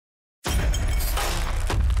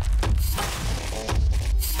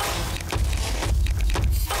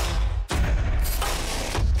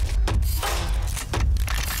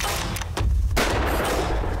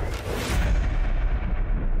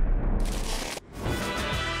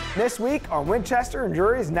This week on Winchester and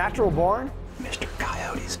Drury's Natural Barn, Mr.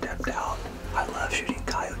 Coyote stepped out. I love shooting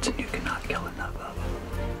coyotes and you cannot kill enough of them.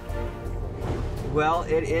 Well,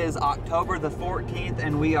 it is October the 14th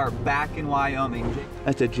and we are back in Wyoming.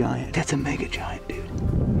 That's a giant. That's a mega giant, dude.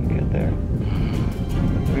 Get there.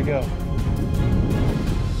 Here we go.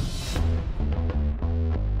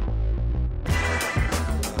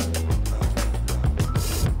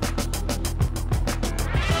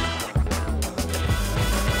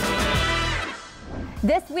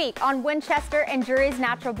 This week on Winchester and Drury's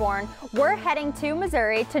Natural Born, we're heading to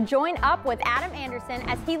Missouri to join up with Adam Anderson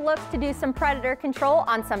as he looks to do some predator control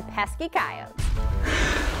on some pesky coyotes.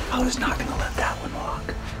 I was not going to let that one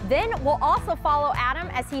walk. Then we'll also follow Adam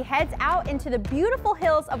as he heads out into the beautiful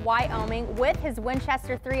hills of Wyoming with his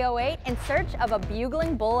Winchester 308 in search of a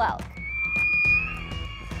bugling bull elk.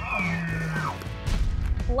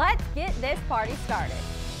 Let's get this party started.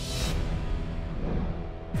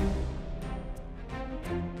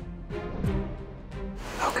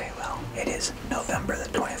 Okay, well, it is November the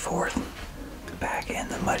 24th. Back in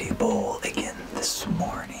the Muddy Bowl again this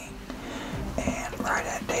morning. And right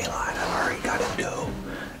at daylight, I've already got a doe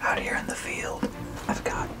out here in the field. I've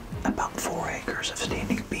got about 4 acres of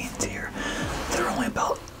standing beans here. They're only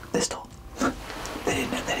about this tall. They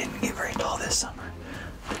didn't get very tall this summer.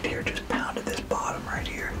 The deer just pounded this bottom right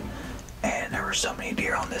here. And there were so many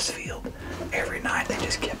deer on this field. Every night they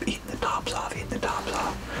just kept eating the tops off,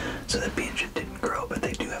 So the beans just didn't grow, but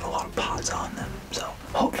they do have a lot of pods on them. So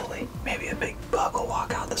hopefully, maybe a big buck will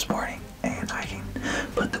walk out this morning and I can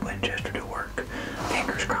put the Winchester to work.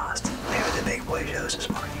 Fingers crossed. Maybe the big boy shows this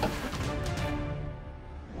morning.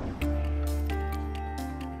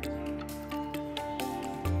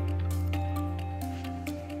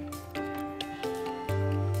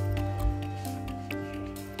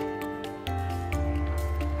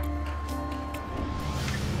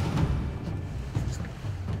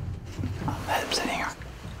 I'm sitting here,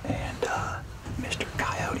 and Mr.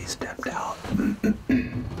 Coyote stepped out.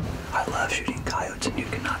 I love shooting coyotes, and you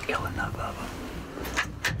cannot kill enough of them.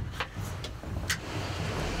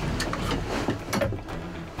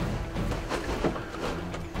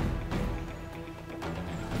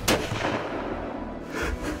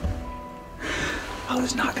 I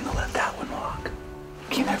was not going to let that one walk.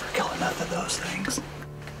 You can never kill enough of those things.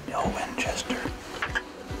 No Winchester.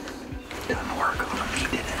 Doesn't work on him. He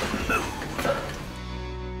didn't move.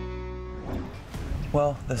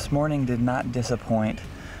 Well, this morning did not disappoint.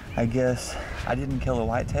 I guess I didn't kill a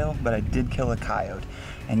whitetail, but I did kill a coyote.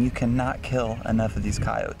 And you cannot kill enough of these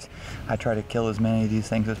coyotes. I try to kill as many of these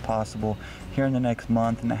things as possible. Here in the next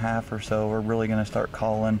month and a half or so, we're really gonna start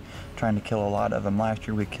calling, trying to kill a lot of them. Last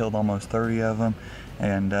year we killed almost 30 of them,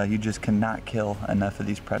 and you just cannot kill enough of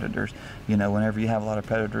these predators. You know, whenever you have a lot of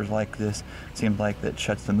predators like this, it seems like that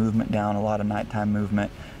shuts the movement down, a lot of nighttime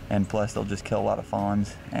movement, and plus they'll just kill a lot of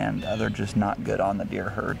fawns, and they're just not good on the deer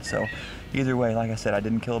herd. So either way, like I said, I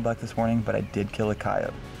didn't kill a buck this morning, but I did kill a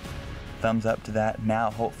coyote. Thumbs up to that.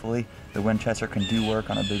 Now hopefully the Winchester can do work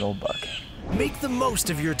on a big old buck. Make the most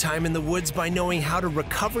of your time in the woods by knowing how to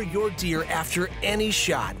recover your deer after any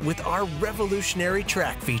shot with our revolutionary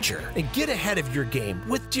track feature. And get ahead of your game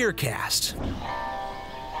with DeerCast.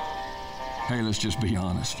 Hey, let's just be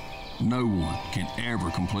honest. No one can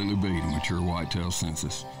ever completely beat a mature whitetail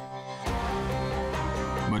census.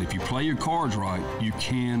 But if you play your cards right, you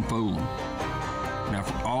can fool them. Now,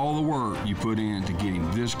 for all the work you put in to getting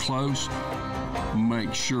this close,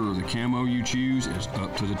 make sure the camo you choose is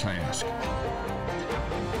up to the task.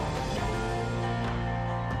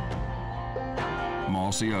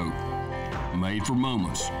 Mossy Oak, made for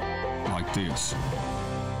moments like this.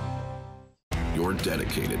 You're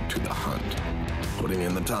dedicated to the hunt, putting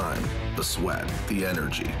in the time, the sweat, the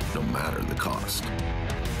energy, no matter the cost.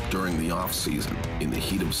 During the off-season, in the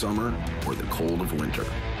heat of summer, or the cold of winter.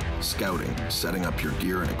 Scouting, setting up your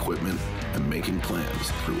gear and equipment, and making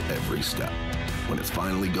plans through every step. When it's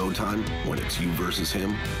finally go time, when it's you versus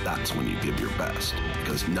him, that's when you give your best.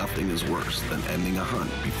 Because nothing is worse than ending a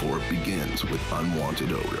hunt before it begins with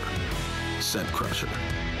unwanted odor. Scent Crusher.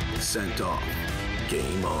 Scent off.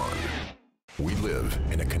 Game on. We live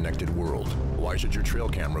in a connected world. Why should your trail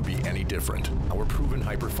camera be any different? Our proven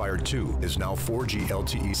HyperFire 2 is now 4G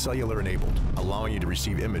LTE cellular enabled, allowing you to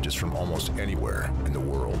receive images from almost anywhere in the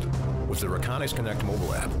world. With the Reconyx Connect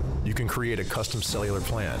mobile app, you can create a custom cellular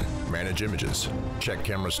plan, manage images, check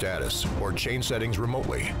camera status, or change settings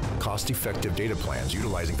remotely. Cost-effective data plans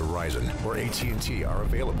utilizing Verizon or AT&T are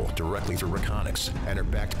available directly through Reconyx and are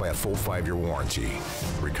backed by a full 5-year warranty.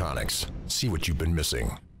 Reconyx, see what you've been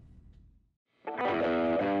missing.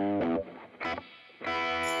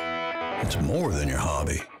 It's more than your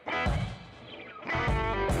hobby.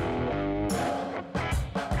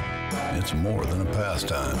 it's more than a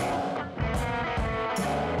pastime.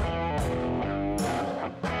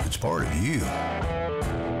 It's part of you.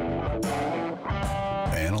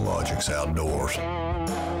 Analogic's Outdoors.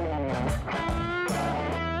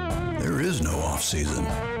 There is no off-season.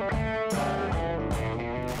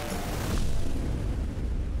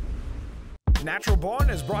 Natural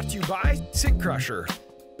Barn is brought to you by Scent Crusher,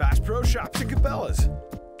 Bass Pro Shops and Cabela's,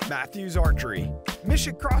 Matthews Archery,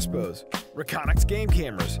 Mission Crossbows, Reconyx Game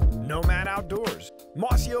Cameras, Nomad Outdoors,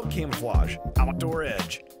 Mossy Oak Camouflage, Outdoor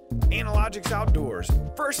Edge, Analogics Outdoors,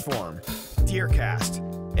 First Form, DeerCast,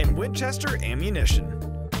 and Winchester Ammunition.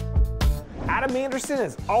 Adam Anderson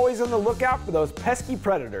is always on the lookout for those pesky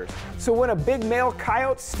predators. So when a big male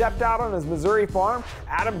coyote stepped out on his Missouri farm,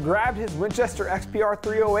 Adam grabbed his Winchester XPR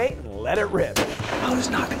 308 and let it rip. I was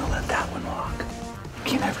not gonna let that one walk.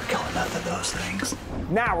 You can't ever kill enough of those things.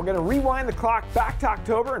 Now we're gonna rewind the clock back to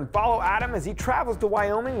October and follow Adam as he travels to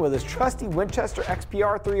Wyoming with his trusty Winchester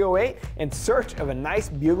XPR 308 in search of a nice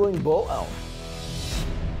bugling bull elk.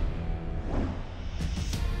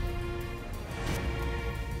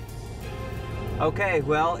 Okay,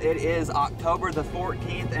 well, it is October the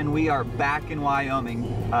 14th and we are back in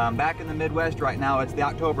Wyoming. Back in the Midwest right now, it's the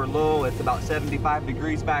October lull. It's about 75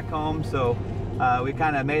 degrees back home, so we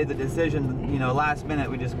kind of made the decision, you know, last minute.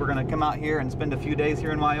 We're gonna come out here and spend a few days here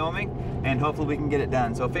in Wyoming and hopefully we can get it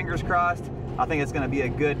done. So fingers crossed, I think it's gonna be a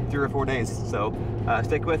good 3 or 4 days. So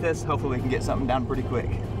stick with us, hopefully we can get something done pretty quick.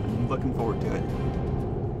 I'm looking forward to it.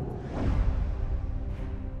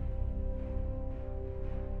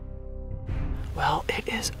 Well, it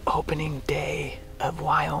is opening day of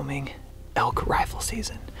Wyoming elk rifle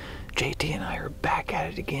season. JT and I are back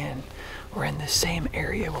at it again. We're in the same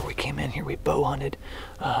area where we came in here. We bow hunted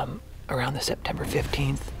around the September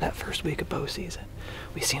 15th, that first week of bow season.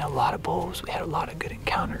 We've seen a lot of bulls. We had a lot of good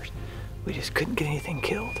encounters. We just couldn't get anything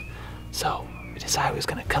killed. So we decided we was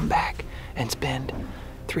gonna come back and spend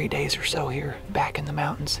 3 days or so here back in the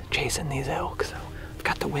mountains chasing these elk. So I've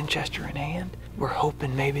got the Winchester in hand. We're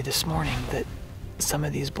hoping maybe this morning that some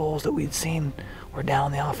of these bulls that we'd seen were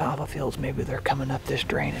down the alfalfa fields. Maybe they're coming up this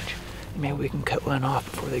drainage. Maybe we can cut one off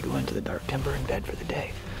before they go into the dark timber and bed for the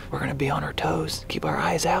day. We're gonna be on our toes, keep our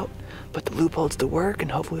eyes out, put the loopholes to work,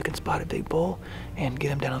 and hopefully we can spot a big bull and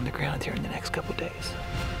get him down on the ground here in the next couple days.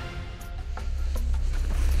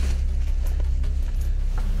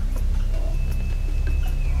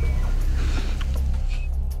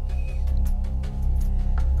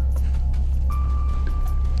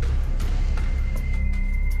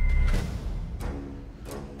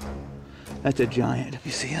 That's a giant. You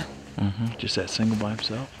see him? Mm-hmm. Just that single by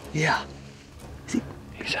himself? Yeah.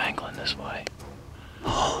 He's angling this way.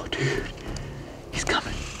 Oh, dude. He's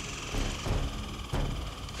coming.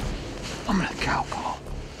 I'm gonna cow call.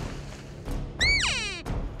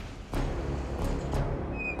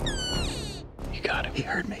 You got him. He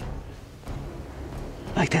heard me.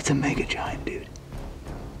 Like, that's a mega giant, dude.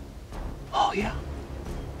 Oh, yeah.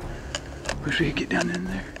 Wish we could get down in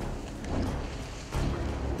there.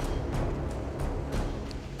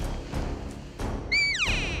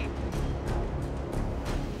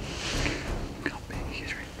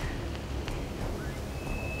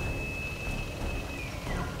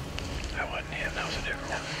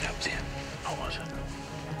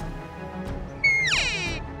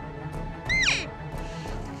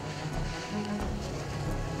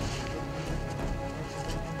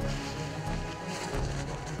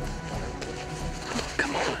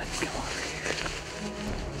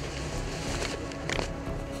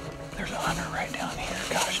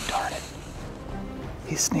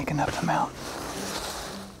 He's sneaking up the mountain.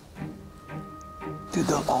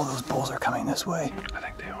 Dude, all those bulls are coming this way. I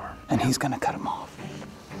think they are. And he's gonna cut them off.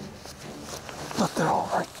 Look, they're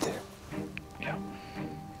all right there. Yeah.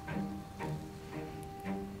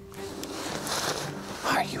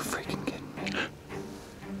 Are you freaking kidding me?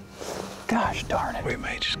 Gosh darn it. We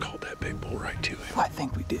may just call that big bull right to him. I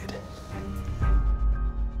think we did.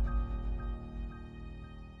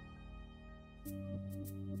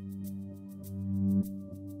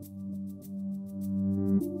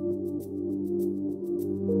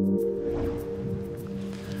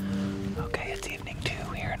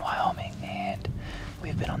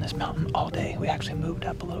 All day. We actually moved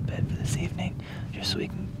up a little bit for this evening just so we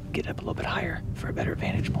can get up a little bit higher for a better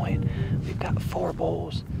vantage point. We've got 4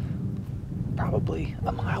 bulls probably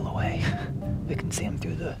a mile away. We can see them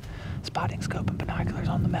through the spotting scope and binoculars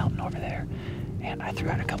on the mountain over there. And I threw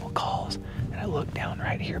out a couple calls and I looked down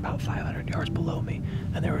right here about 500 yards below me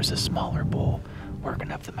and there was a smaller bull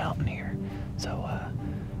working up the mountain here. So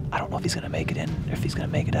I don't know if he's gonna make it in, if he's gonna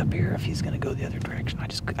make it up here, or if he's gonna go the other direction.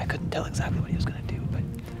 I couldn't tell exactly what he was gonna do, but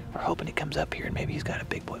we're hoping he comes up here and maybe he's got a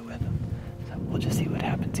big boy with him. So we'll just see what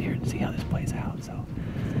happens here and see how this plays out. So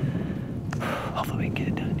hopefully we can get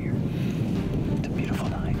it done here. It's a beautiful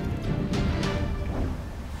night.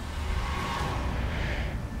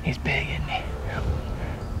 He's big, isn't he?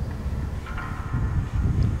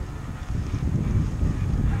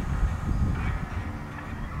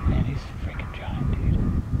 Man, he's a freaking giant, dude.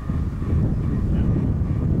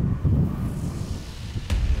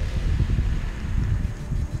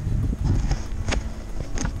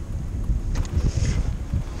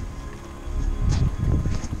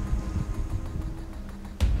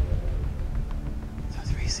 So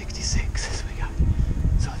 366 is we got.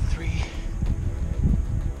 So 3,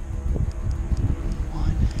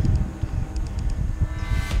 1.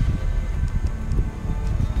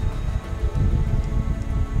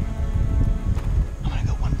 I'm gonna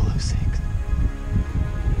go 1 below 6.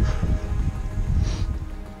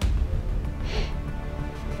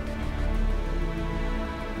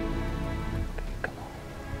 Come on.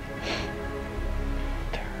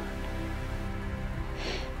 Turn.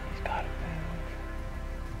 He's gotta move.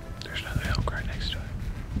 There's another elk right next to it.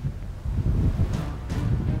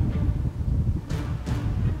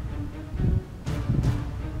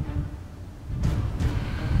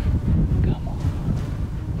 Come on.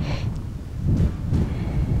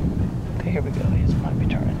 Okay, here we go. He might be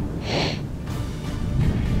turning.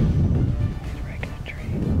 He's breaking a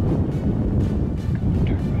tree. Come on,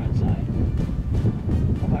 turn broadside.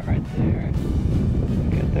 How about right there?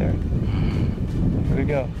 Get there. Here we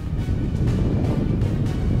go.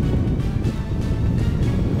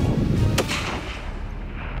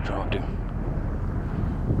 Dropped him.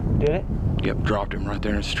 Did it? Yep, dropped him right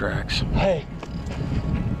there in his tracks. Hey.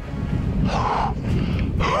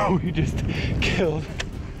 Oh, you just killed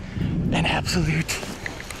an absolute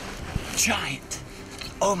giant.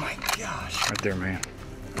 Oh my gosh. Right there, man.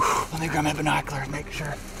 Let me grab my binoculars, make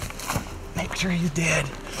sure he's dead.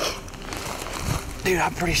 Dude,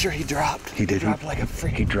 I'm pretty sure he dropped. He did. He dropped like a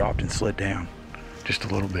freaking... He dropped and slid down just a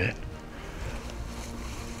little bit.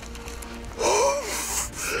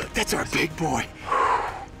 That's our big boy.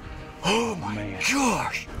 Oh my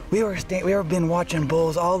gosh. We have been watching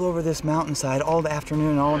bulls all over this mountainside all the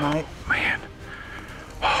afternoon, all night. Man.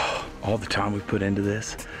 All the time we put into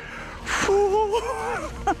this.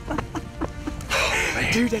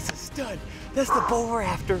 Dude, that's a stud. That's the bull we're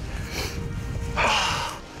after.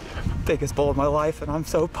 Biggest bull of my life, and I'm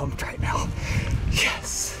so pumped right now.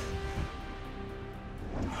 Yes.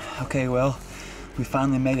 Okay, well, we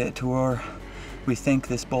finally made it to where we think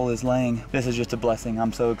this bull is laying. This is just a blessing.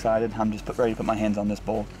 I'm so excited. I'm just ready to put my hands on this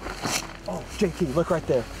bull. Oh, JT, look right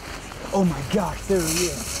there. Oh my gosh, there he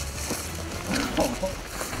is.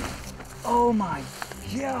 Oh my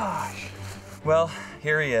gosh. Well,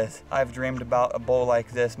 here he is. I've dreamed about a bull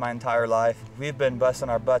like this my entire life. We've been busting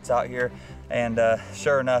our butts out here, and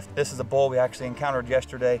sure enough, this is a bull we actually encountered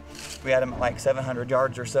yesterday. We had him at like 700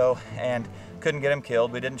 yards or so, and couldn't get him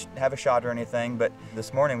killed. We didn't have a shot or anything, but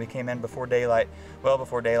this morning we came in before daylight, well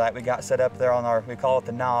before daylight. We got set up there on our, we call it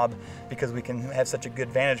the knob, because we can have such a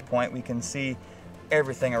good vantage point. We can see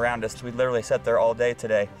everything around us. We literally sat there all day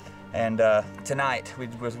today. And tonight we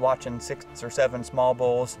was watching 6 or 7 small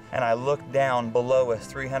bulls, and I looked down below us,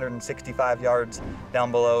 365 yards down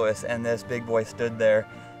below us, and this big boy stood there.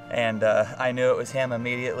 And I knew it was him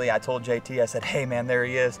immediately. I told JT, I said, hey man, there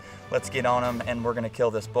he is. Let's get on him and we're gonna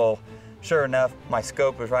kill this bull. Sure enough, my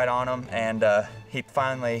scope was right on him, and he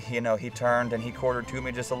finally, you know, he turned and he quartered to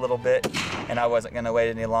me just a little bit, and I wasn't gonna wait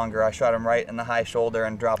any longer. I shot him right in the high shoulder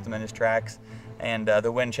and dropped him in his tracks, and the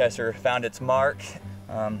Winchester found its mark.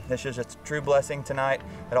 This is just a true blessing tonight.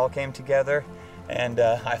 It all came together, and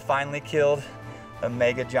I finally killed a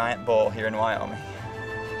mega giant bull here in Wyoming.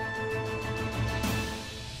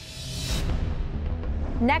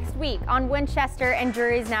 Next week on Winchester and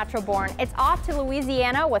Drury's Natural Born, it's off to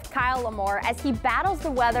Louisiana with Kyle Lamore as he battles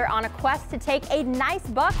the weather on a quest to take a nice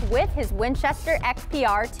buck with his Winchester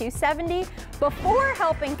XPR 270 before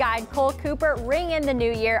helping guide Cole Cooper ring in the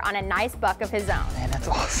new year on a nice buck of his own. Man, that's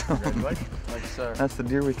awesome. That's the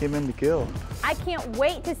deer we came in to kill. I can't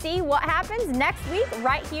wait to see what happens next week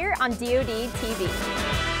right here on DoD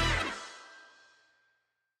TV.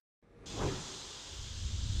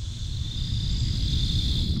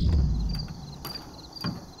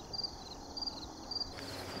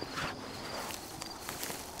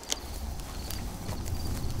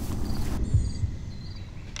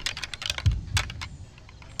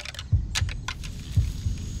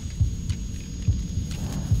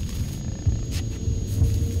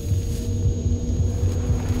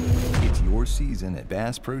 season at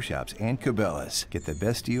Bass Pro Shops and Cabela's. Get the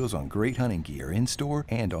best deals on great hunting gear in-store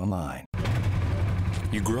and online.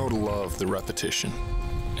 You grow to love the repetition.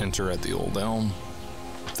 Enter at the Old Elm,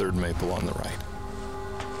 Third Maple on the right.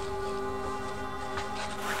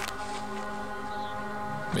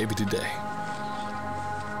 Maybe today.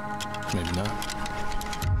 Maybe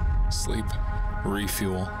not. Sleep,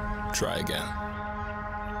 refuel, try again.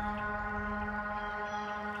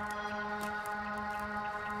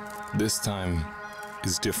 This time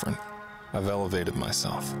is different. I've elevated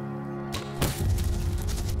myself.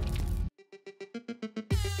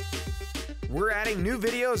 We're adding new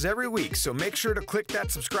videos every week, so make sure to click that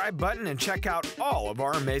subscribe button and check out all of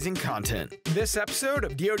our amazing content. This episode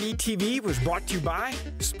of DoD TV was brought to you by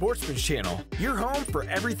Sportsman's Channel, your home for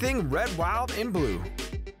everything red, wild, and blue.